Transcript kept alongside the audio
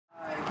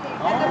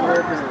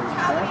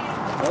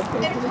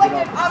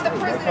inflicted on the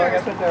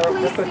prisoners.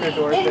 Please see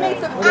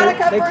Inmates of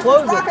Attica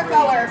versus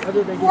Rockefeller,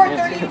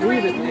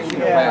 433,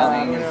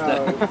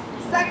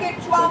 Second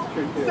 12th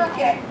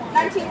Circuit,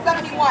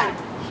 1971.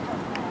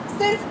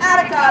 Since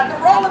Attica, the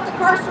role of the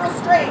carceral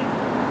state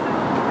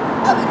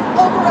of its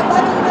over 11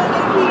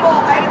 million people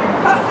either in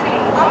custody,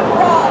 on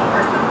parole,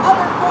 or some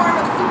other form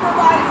of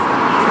supervised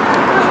release or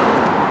group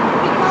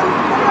becomes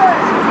clearer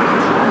as to the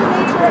true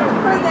nature of the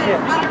prison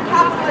under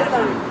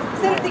capitalism.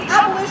 Since the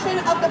abolition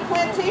of the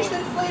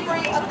plantation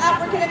slavery of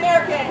African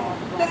Americans,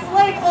 the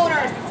slave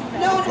owners,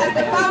 known as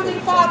the Founding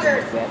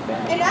Fathers,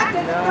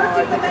 enacted the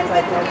 13th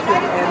Amendment to the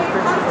United States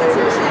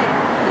Constitution,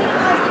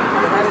 legalizing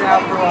prison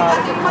slavery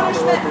as a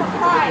punishment for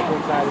crime.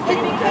 It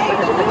became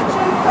the new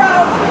Jim Crow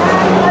of mass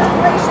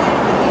incarceration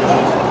in the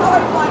age of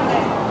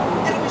colorblindness,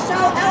 as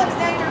Michelle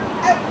Alexander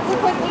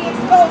eloquently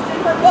exposed in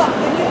her book,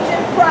 The New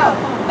Jim Crow,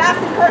 Mass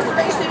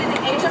Incarceration in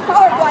the Age of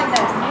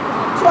Colorblindness,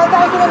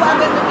 2011,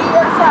 The New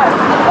York Press,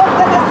 a book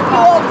that has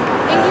fueled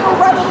a new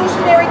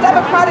revolutionary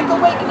democratic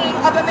awakening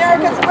of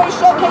America's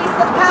racial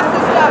caste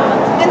system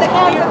in the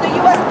hands of the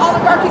U.S.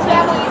 oligarchic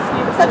families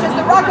such as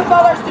the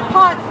Rockefellers,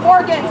 DuPonts,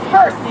 Morgans,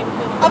 Hearsts,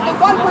 of the 1%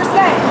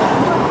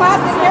 through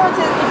class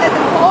inheritance as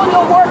in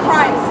colonial war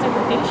crimes,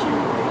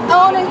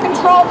 own and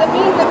control the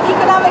means of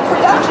economic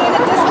production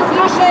and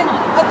distribution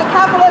of the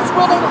capitalist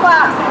ruling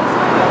class.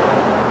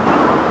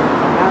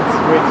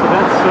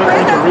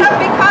 Prisons have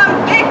become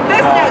big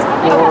business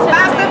over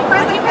massive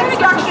prison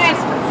construction,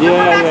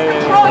 supermax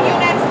control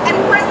units, and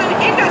prison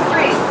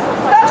industries,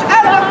 such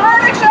as the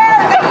furniture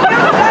that you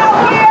sell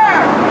here.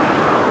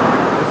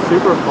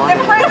 The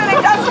prison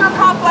industrial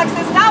complex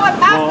is now a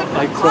massive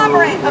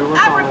conglomerate of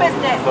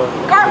agribusiness,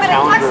 garment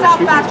and textile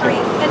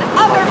factories, and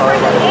other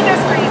prison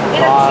industries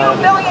in a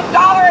 $2 billion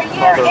a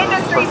year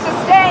industry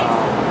sustained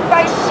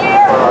by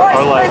sheer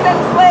forced prison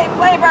slave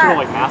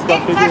labor.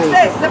 In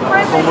Texas, the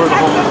prison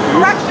Texas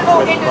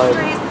Correctional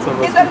Industries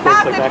is a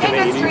massive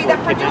industry that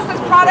produces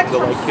products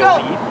from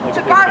soap to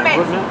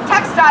garments,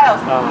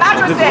 textiles,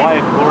 mattresses,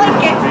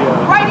 blankets,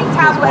 writing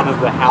tablets,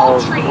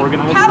 poultry,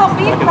 cattle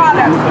beef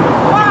products,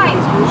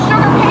 wine,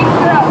 sugar cane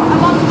syrup,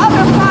 among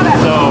other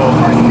products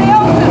for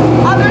sale to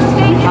other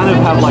state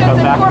institutions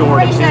and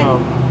corporations,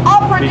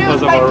 all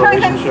produced by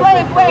prison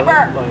slave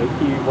labor.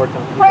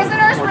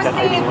 Prisoners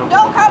receive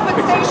no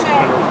compensation.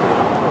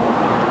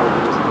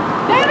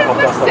 That is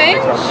the same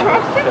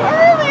short thing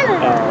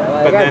earlier.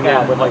 But then,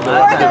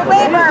 for their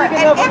labor,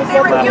 and if they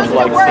refuse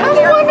to work,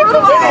 they are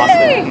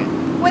brutalized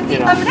with the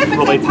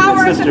omnipotent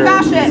power of the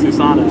fascist,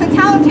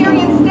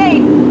 totalitarian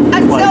state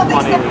until they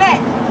submit.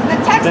 The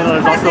Texas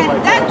prison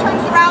then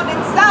turns around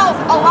and sells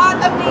a lot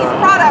of these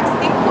products,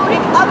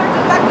 including other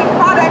defective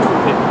products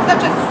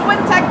such as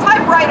Swintech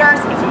typewriters.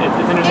 It's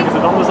interesting because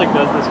it almost like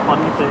does this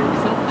funny thing.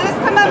 This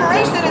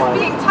commemoration is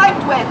being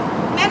typed with,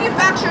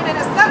 manufactured and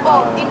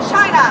assembled in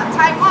China,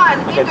 Taiwan,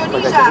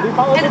 Indonesia,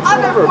 and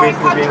other foreign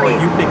countries,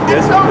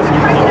 and sold to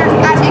prisoners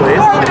at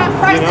exorbitant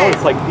prices. You know,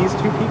 it's like these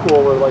two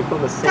people were like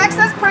from the same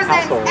Texas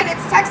prisons household. and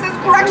its Texas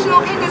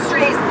Correctional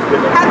Industries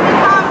have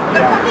become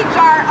the cookie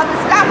jar of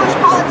established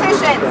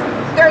politicians,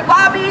 their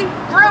lobby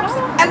groups,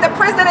 and the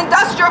prison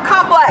industrial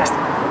complex.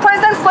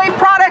 Prison slave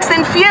products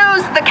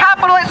infuse the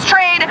capitalist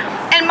trade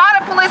and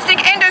monopolistic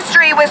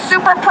industry with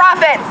super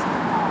profits.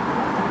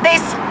 They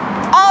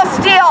all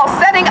steal,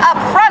 setting up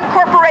front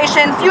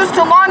corporations used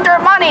to launder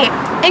money,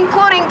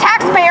 including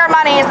taxpayer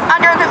monies,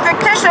 under the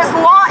fictitious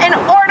law and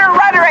order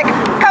rhetoric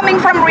coming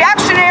from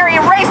reactionary,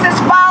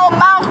 racist,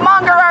 foul-mouthed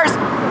mongerers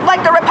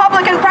like the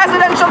Republican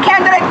presidential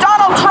candidate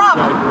Donald Trump,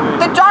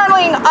 the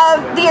darling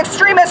of the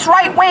extremist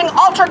right-wing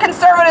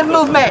ultra-conservative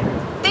movement.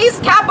 These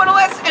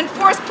capitalist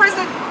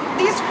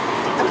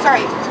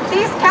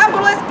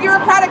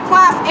bureaucratic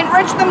class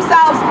enrich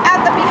themselves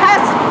at the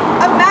behest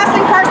of mass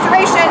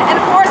incarceration and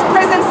forced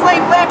prison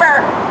slave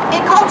labor, a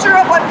culture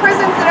of what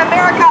prisons in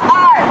America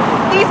are.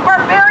 These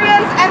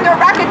barbarians and their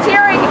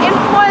racketeering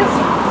influence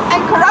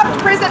and corrupt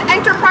prison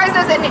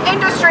enterprises and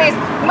industries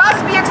must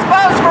be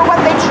exposed for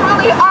what they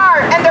truly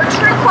are and their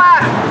true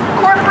class,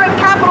 corporate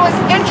capitalist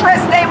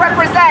interests they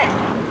represent.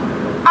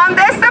 On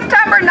this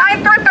September 9th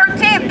through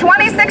 13th,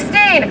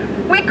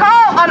 2016, we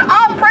call on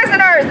all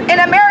prisoners in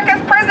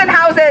America's prison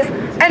houses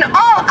and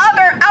all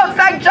other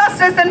outside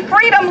justice and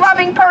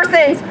freedom-loving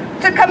persons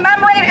to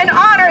commemorate and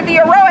honor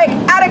the heroic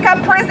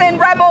Attica prison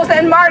rebels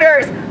and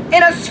martyrs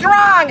in a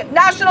strong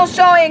national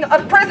showing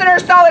of prisoner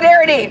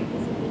solidarity.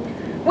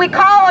 We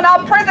call on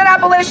all prison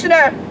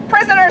abolitionists,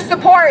 prisoner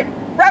support,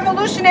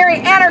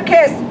 revolutionary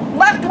anarchists,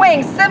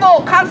 left-wing,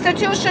 civil,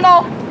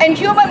 constitutional, and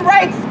human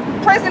rights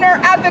prisoner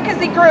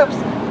advocacy groups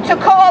to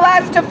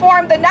coalesce to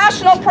form the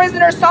National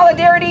Prisoner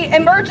Solidarity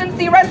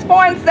Emergency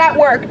Response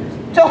Network,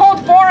 to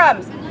hold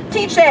forums,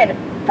 teach-in,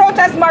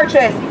 protest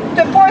marches,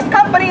 to force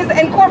companies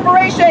and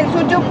corporations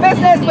who do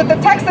business with the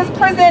Texas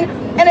prison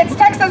and its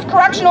Texas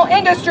correctional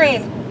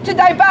industries to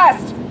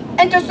divest,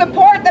 and to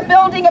support the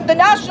building of the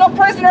National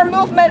Prisoner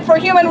Movement for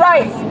Human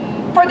Rights,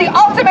 for the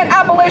ultimate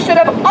abolition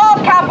of all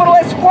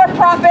capitalist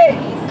for-profit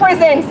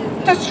prisons,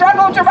 to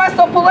struggle to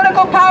wrestle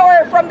political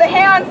power from the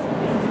hands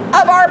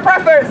of our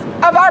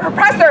of our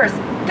oppressors,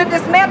 to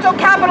dismantle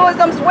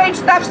capitalism's wage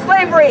theft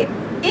slavery,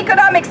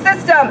 economic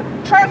system,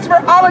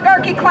 transfer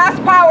oligarchy class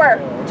power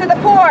to the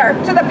poor,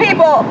 to the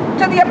people,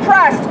 to the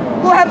oppressed,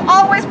 who have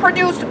always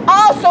produced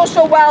all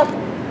social wealth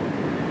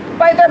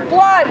by their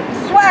blood,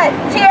 sweat,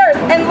 tears,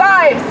 and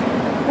lives.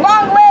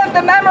 Long live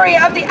the memory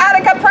of the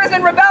Attica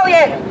Prison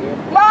Rebellion.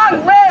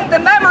 Long live the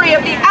memory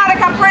of the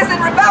Attica Prison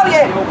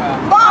Rebellion.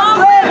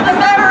 Long live the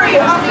memory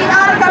of the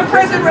Attica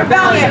Prison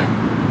Rebellion.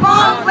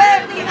 Long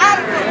live the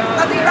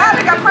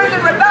Attica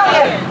Prison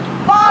Rebellion.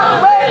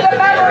 Long live the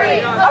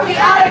memory of the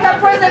Attica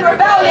Prison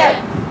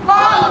Rebellion.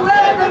 Long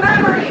live the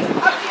memory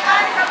of the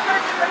Attica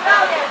Prison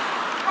Rebellion.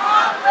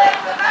 Long live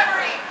the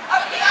memory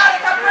of the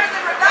Attica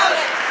Prison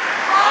Rebellion.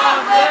 Long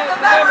live the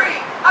memory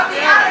of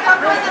the Attica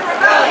Prison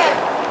Rebellion.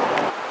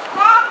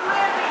 Long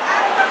live the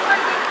Attica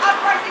Prison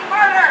uprising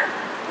martyrs.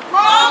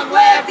 Long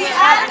live the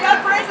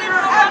Attica Prison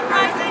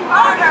uprising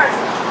martyrs.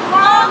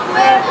 Long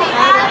live the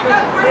Attica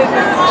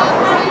Prison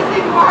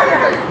uprising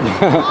martyrs.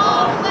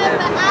 Long live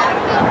the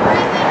Attica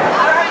Prison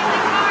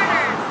uprising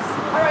martyrs.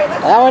 All right,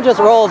 that one just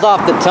rolls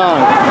off the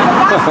tongue.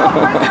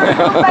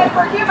 Movement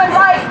for human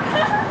rights.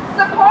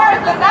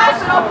 Support the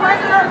National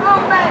Prisoner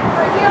Movement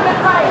for human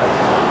rights.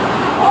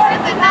 Support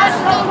the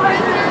National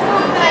Prisoner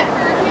Movement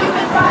for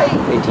human rights.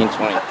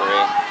 1823.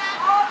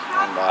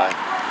 Come by.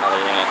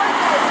 Another unit.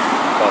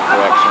 Called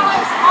Correctional.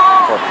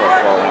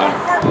 4441.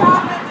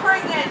 For-profit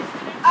prisons.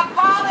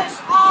 Abolish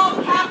all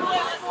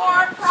capitalist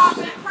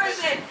for-profit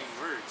prisons.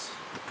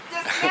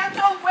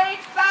 Dismantle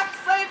wage theft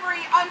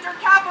slavery under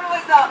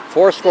capitalism.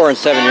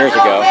 7 years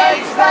ago.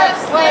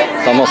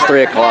 It's almost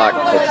 3 o'clock.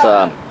 It's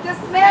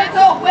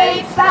dismantle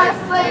wage theft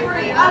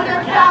slavery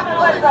under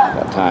capitalism.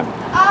 that time.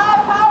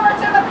 All power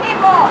to the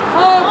people.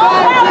 All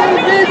power to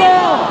the people.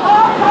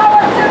 All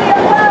power to the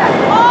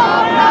oppressed.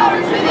 All power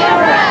to the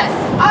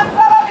oppressed.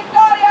 Hasta la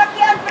victoria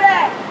siempre.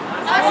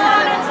 Hasta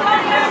la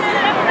victoria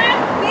siempre.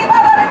 Viva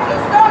la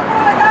revolución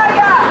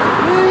proletaria.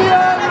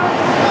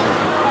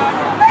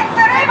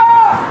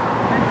 Venceremos.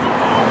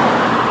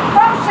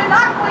 From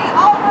Chinacli,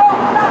 Albro,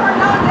 Luna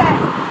Hernandez.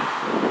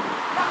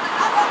 From the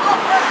Napa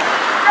Alpha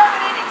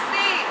exterminating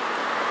sea.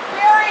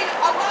 Buried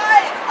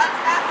alive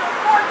after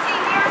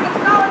 14 years of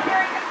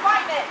solitary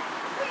confinement.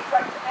 Please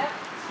write to him.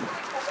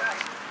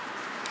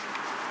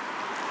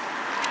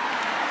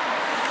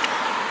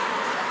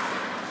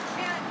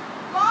 And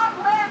long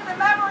live the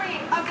memory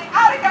of the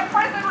Attica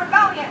Prison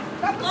Rebellion.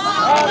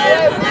 Long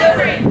live the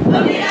memory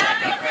of the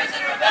Attica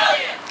Prison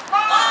Rebellion.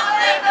 Long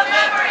live the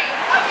memory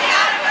of the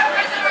Attica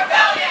Prison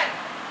Rebellion.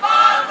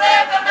 Long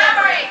live the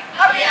memory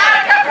of the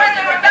Attica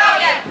Prison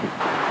Rebellion.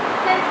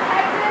 Since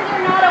Texans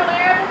are not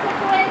aware of the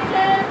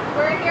situation,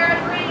 we're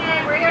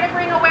here to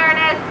bring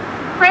awareness.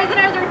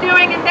 Prisoners are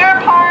doing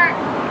their part.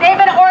 They've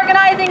been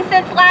organizing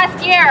since last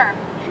year.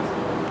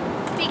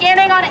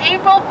 Beginning on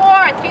April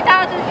 4th,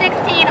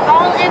 2016,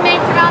 all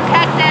inmates around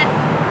Texas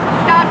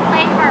stopped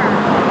labor.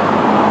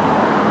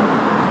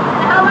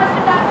 And how much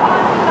did that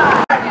cost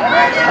you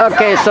guys?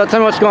 Okay, so tell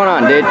me what's going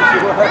on, dude.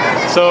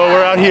 So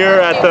we're out here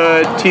at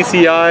the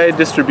TCI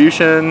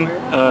distribution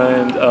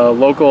and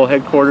local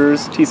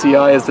headquarters.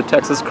 TCI is the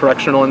Texas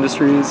Correctional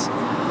Industries.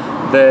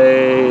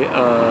 They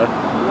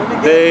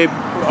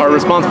are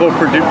responsible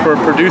for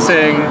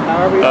producing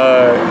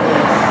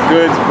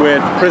goods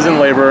with prison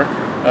labor.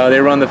 They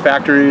run the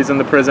factories in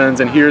the prisons,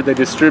 and here they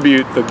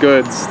distribute the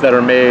goods that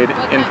are made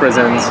in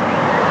prisons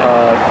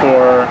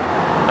for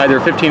either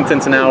 15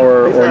 cents an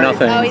hour or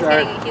nothing.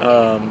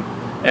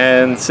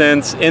 And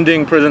since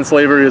ending prison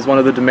slavery is one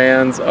of the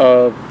demands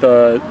of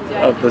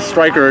the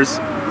strikers,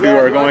 who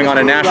are going on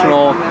a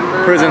national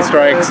prison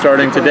strike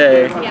starting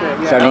today,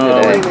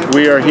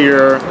 we are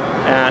here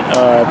at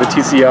the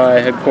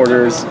TCI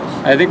headquarters.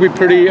 I think we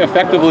pretty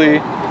effectively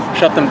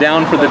shut them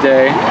down for the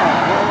day.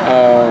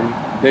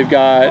 They've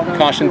got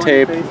caution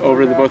tape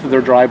over both of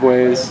their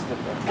driveways.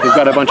 They've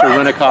got a bunch of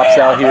rent-a-cops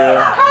out here.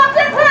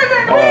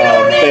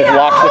 They've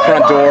locked the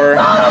front door,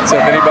 so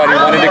if anybody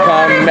wanted to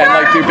come and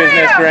do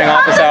business during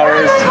office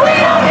hours,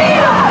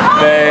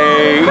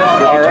 they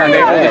are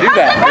unable to do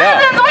that.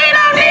 Yeah.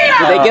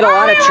 Do they get a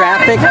lot of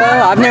traffic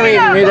though? I've never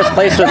even knew this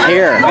place was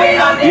here.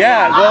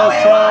 Yeah, well,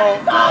 so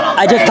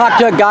I just talked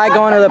to a guy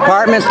going to the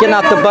apartments, getting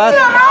off the bus.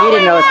 He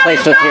didn't know this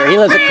place was here. He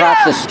lives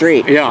across the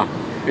street. yeah.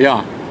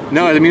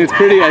 No, I mean, it's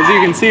pretty, as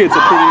you can see, it's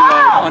a pretty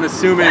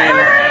unassuming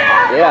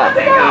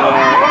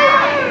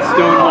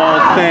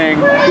stone-walled thing.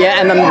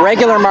 Yeah, and the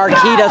regular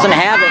marquee doesn't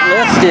have it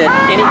listed,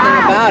 anything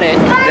about it,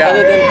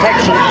 other than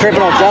Texas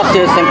Criminal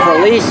Justice and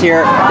police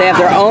here. They have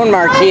their own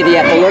marquee that you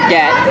have to look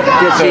at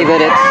to see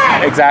that it's...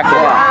 Exactly.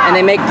 Yeah. And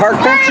they make park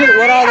furniture?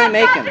 What all they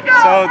making?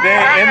 So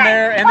in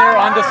there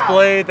on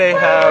display, they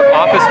have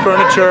office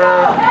furniture,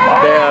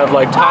 they have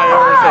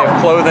tires, they have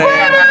clothing.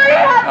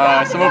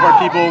 Some of our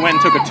people went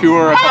and took a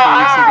tour a couple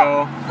weeks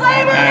ago,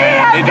 and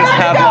they just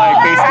have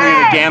basically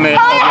the gamut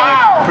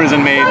of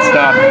prison-made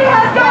stuff.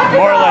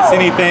 More or less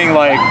anything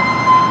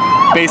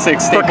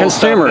basic staple for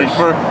consumers.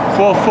 Stuff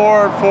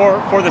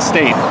for the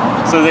state.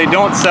 So they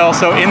don't sell.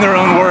 So in their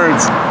own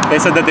words, They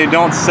said that they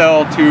don't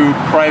sell to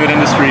private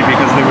industry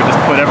because they would just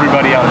put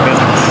everybody out of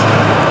business.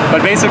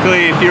 But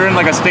basically, if you're in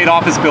like a state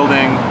office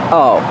building,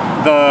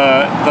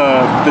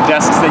 the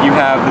desks that you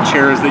have, the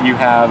chairs that you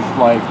have,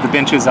 like the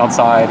benches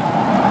outside,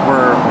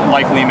 were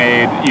likely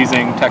made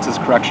using Texas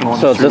Correctional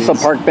Industries. So is this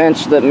a park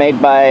bench that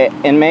made by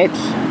inmates?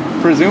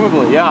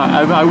 Presumably, yeah.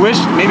 I wish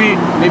maybe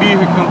you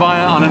could come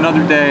by on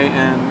another day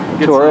and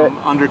get some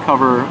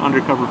undercover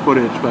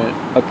footage, but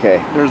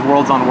okay, there's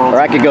worlds on worlds. Or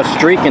I could go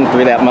streaking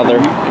through that mother.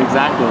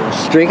 Exactly.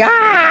 Streak.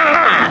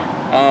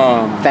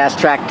 Fast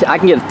track. I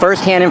can get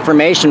first-hand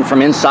information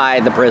from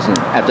inside the prison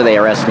after they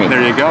arrest me.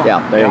 There you go.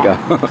 Yeah, there you go.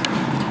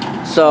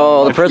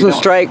 So the prison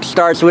strike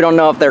starts. We don't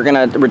know if they're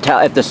going to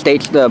retaliate.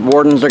 If the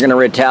wardens are going to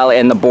retaliate,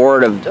 and the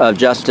board of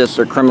justice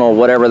or criminal,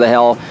 whatever the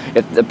hell.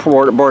 If the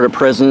board of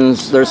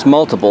prisons, there's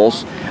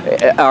multiples.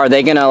 Are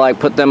they going to like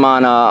put them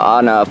on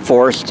a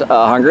forced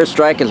hunger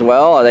strike as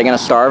well? Are they going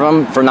to starve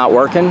them for not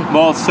working?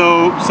 Well,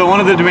 so one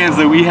of the demands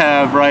that we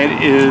have, right,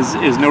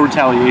 is no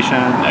retaliation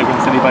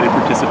against anybody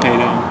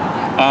participating.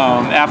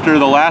 After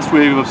the last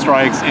wave of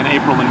strikes in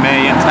April and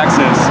May in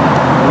Texas,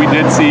 we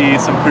did see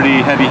some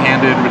pretty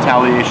heavy-handed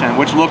retaliation,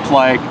 which looked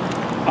like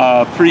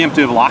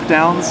preemptive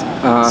lockdowns.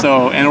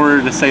 So in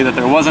order to say that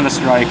there wasn't a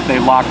strike, they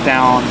locked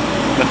down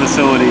the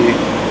facility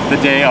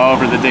the day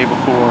of or the day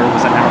before it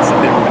was announced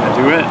that they were going to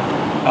do it.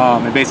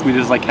 And basically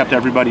just like kept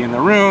everybody in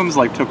their rooms,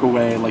 like took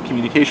away like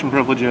communication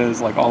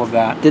privileges, like all of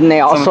that. Didn't they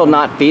also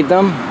not feed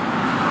them?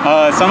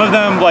 Some of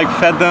them like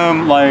fed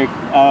them like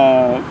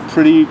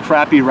pretty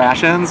crappy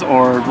rations,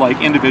 or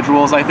like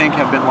individuals I think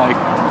have been like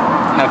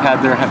have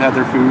had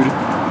their food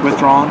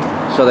withdrawn.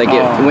 So they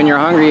get when you're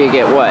hungry, you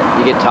get what?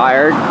 You get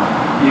tired.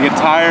 You get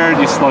tired.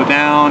 You slow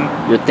down.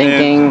 You're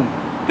thinking.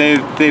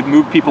 They've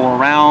moved people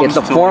around. It's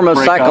a form of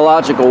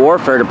psychological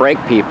warfare to break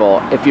people.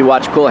 If you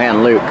watch Cool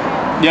Hand Luke.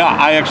 Yeah,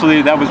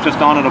 that was just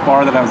on at a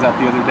bar that I was at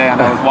the other day,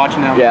 and I was watching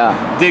them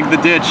dig the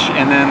ditch,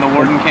 and then the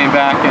warden came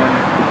back and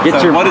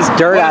get said, your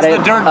dirt out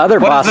of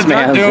other boss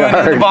man's yard.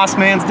 In the boss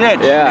man's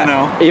ditch? Yeah, you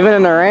know? Even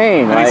in the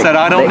rain. And he said,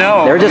 "I don't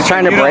know." They're just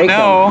trying to break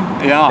them.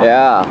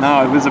 Yeah.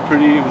 No, it was a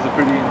pretty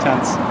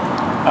intense.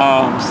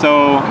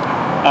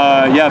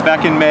 Yeah,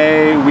 back in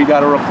May, we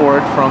got a report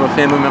from a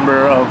family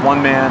member of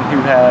one man who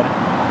had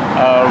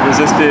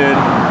resisted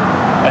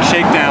a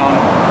shakedown.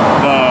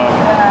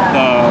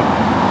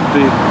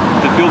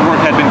 The field work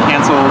had been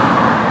canceled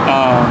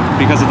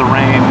because of the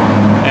rain,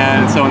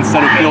 and so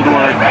instead of field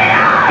work,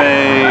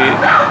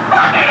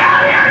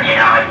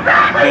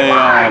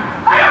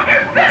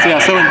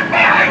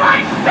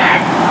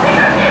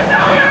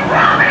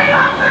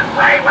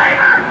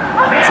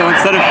 so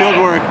instead of field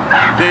work,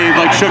 they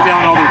like shook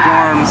down all their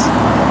dorms,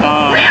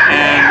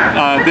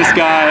 and this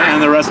guy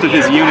and the rest of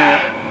his unit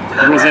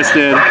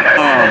resisted.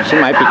 She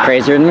might be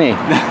crazier than me.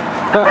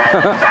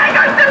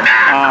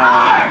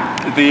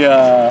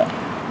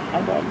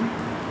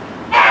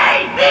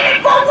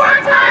 Meaningful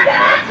work time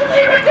that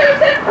actually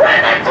reduces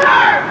prison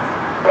term.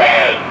 B,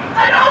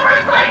 an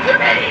oversight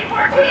committee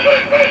for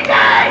TDCJ.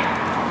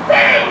 C,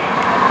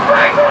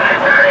 right to an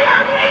attorney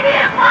on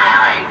habeas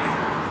filings.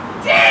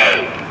 D,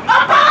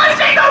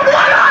 abolishing the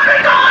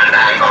 $100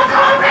 medical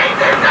copay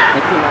system. I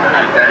think you might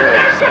have better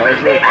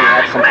exposure if you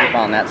had some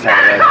people on that side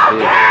of the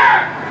road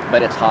too. But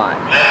it's hot.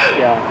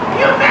 Yeah.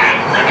 Humane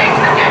living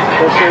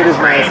conditions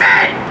and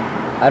treatment.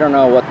 I don't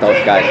know what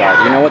those guys are.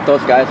 Do you know what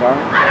those guys are?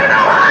 I don't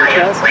know how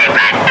you sleep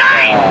at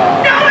night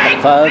knowing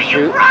that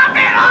you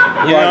profit off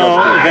of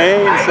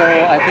so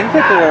I think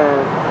that they're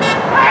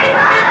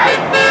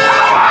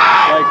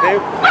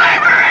like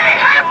slavery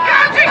has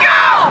got to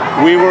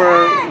go! We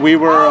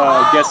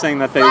were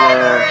guessing that they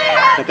were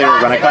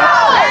rent-a-cops,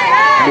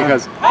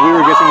 because we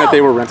were guessing that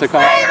they were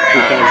rent-a-cops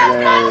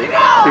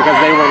because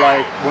they were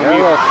like when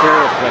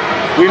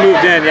we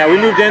moved in. Yeah, we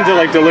moved in to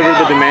like deliver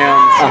the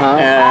demands,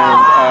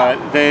 and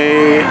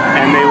they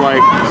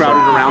like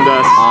crowded around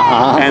us,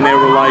 and they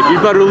were like, "You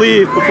better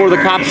leave before the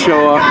cops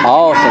show up."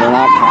 Oh, so they're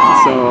not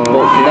cops. So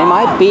they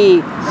might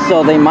be.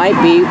 So they might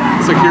be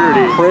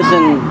security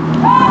prison.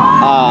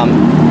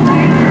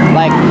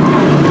 Like,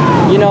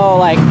 you know,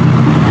 like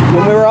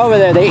when we were over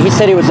there, he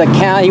said he was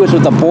he was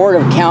with the Board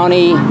of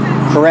County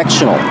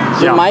Correctional.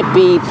 So it might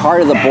be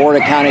part of the Board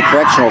of County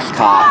Correctional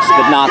cops,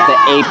 but not the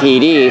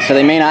APD. So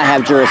they may not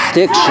have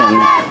jurisdiction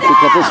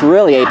because it's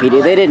really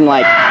APD. They didn't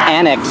like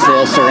annex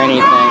this or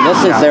anything.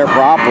 This is their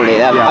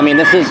property. I mean,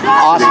 this is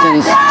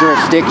Austin's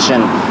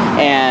jurisdiction.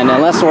 And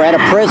unless we're at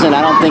a prison,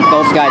 I don't think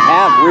those guys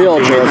have real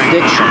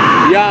jurisdiction.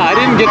 Yeah, I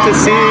didn't get to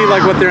see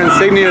like what their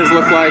insignias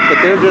look like,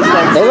 but they're just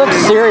like... They look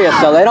serious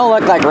though. They don't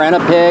look like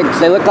rent-a-pigs.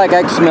 They look like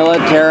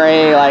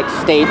ex-military, like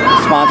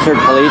state-sponsored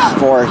police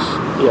force.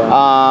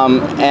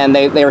 And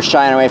they were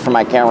shying away from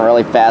my camera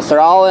really fast.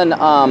 They're all in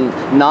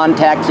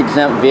non-tax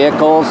exempt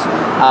vehicles.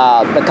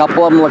 A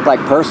couple of them look like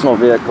personal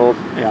vehicles.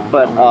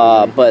 But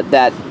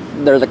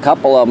there's a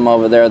couple of them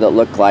over there that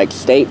look like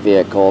state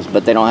vehicles,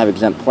 but they don't have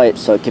exempt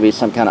plates, so it could be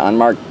some kind of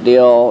unmarked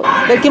deal.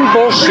 They can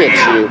bullshit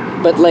you,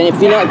 but if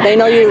they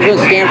know you're going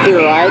to stand for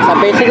your rights,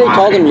 I basically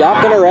told them,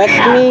 y'all can arrest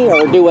me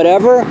or do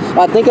whatever.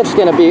 I think it's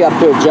going to be up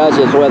to the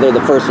judges whether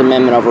the First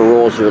Amendment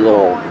overrules your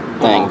little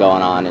thing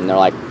going on, and they're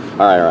like,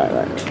 all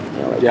right.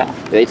 You know, yeah.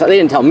 They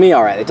didn't tell me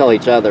all right. They told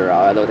each other.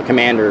 The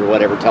commander or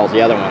whatever tells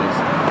the other ones.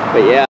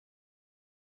 But yeah.